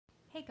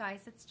Hey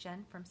guys, it's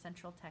Jen from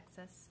Central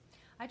Texas.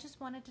 I just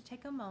wanted to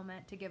take a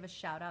moment to give a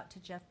shout out to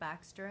Jeff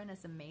Baxter and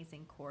his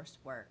amazing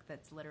coursework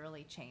that's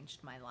literally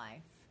changed my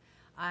life.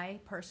 I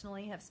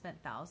personally have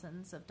spent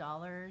thousands of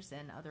dollars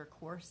in other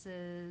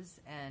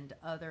courses and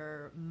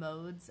other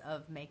modes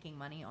of making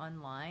money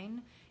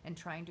online and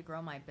trying to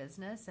grow my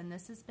business, and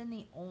this has been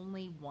the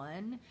only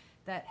one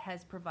that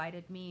has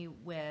provided me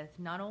with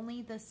not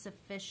only the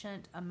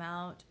sufficient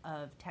amount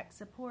of tech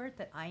support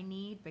that I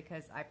need,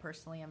 because I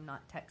personally am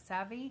not tech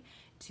savvy,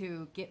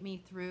 to get me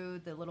through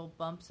the little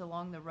bumps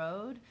along the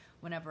road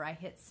whenever I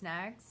hit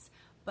snags,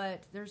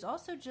 but there's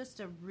also just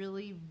a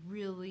really,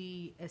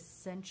 really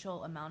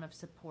essential amount of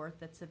support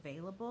that's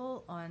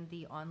available on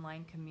the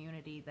online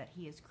community that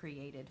he has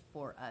created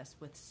for us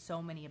with so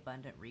many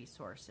abundant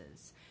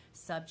resources.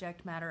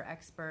 Subject matter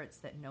experts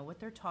that know what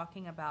they're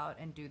talking about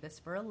and do this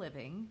for a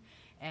living,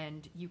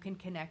 and you can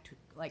connect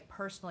like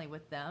personally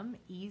with them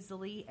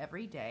easily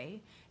every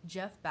day.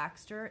 Jeff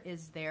Baxter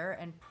is there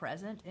and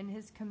present in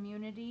his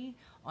community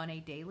on a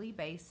daily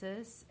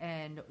basis,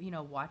 and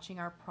watching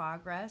our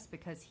progress,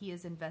 because he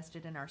is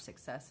invested in our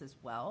success as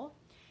well,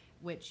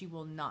 which you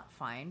will not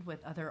find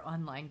with other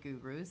online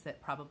gurus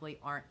that probably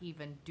aren't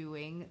even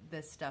doing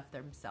this stuff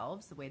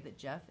themselves the way that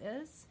Jeff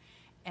is.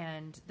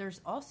 And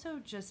there's also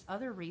just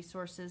other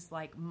resources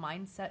like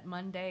Mindset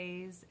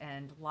Mondays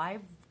and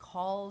live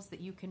calls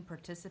that you can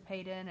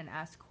participate in and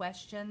ask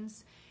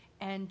questions,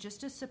 and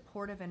just a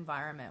supportive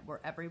environment where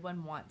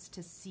everyone wants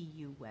to see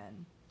you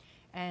win.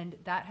 And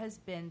that has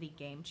been the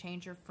game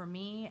changer for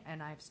me,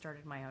 and I've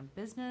started my own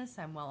business.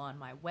 I'm well on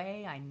my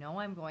way. I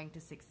know I'm going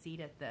to succeed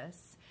at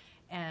this.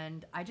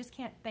 And I just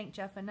can't thank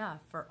Jeff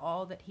enough for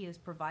all that he has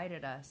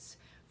provided us.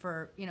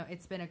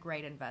 It's been a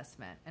great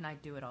investment, and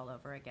I'd do it all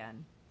over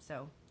again.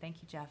 So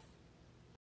thank you, Jeff.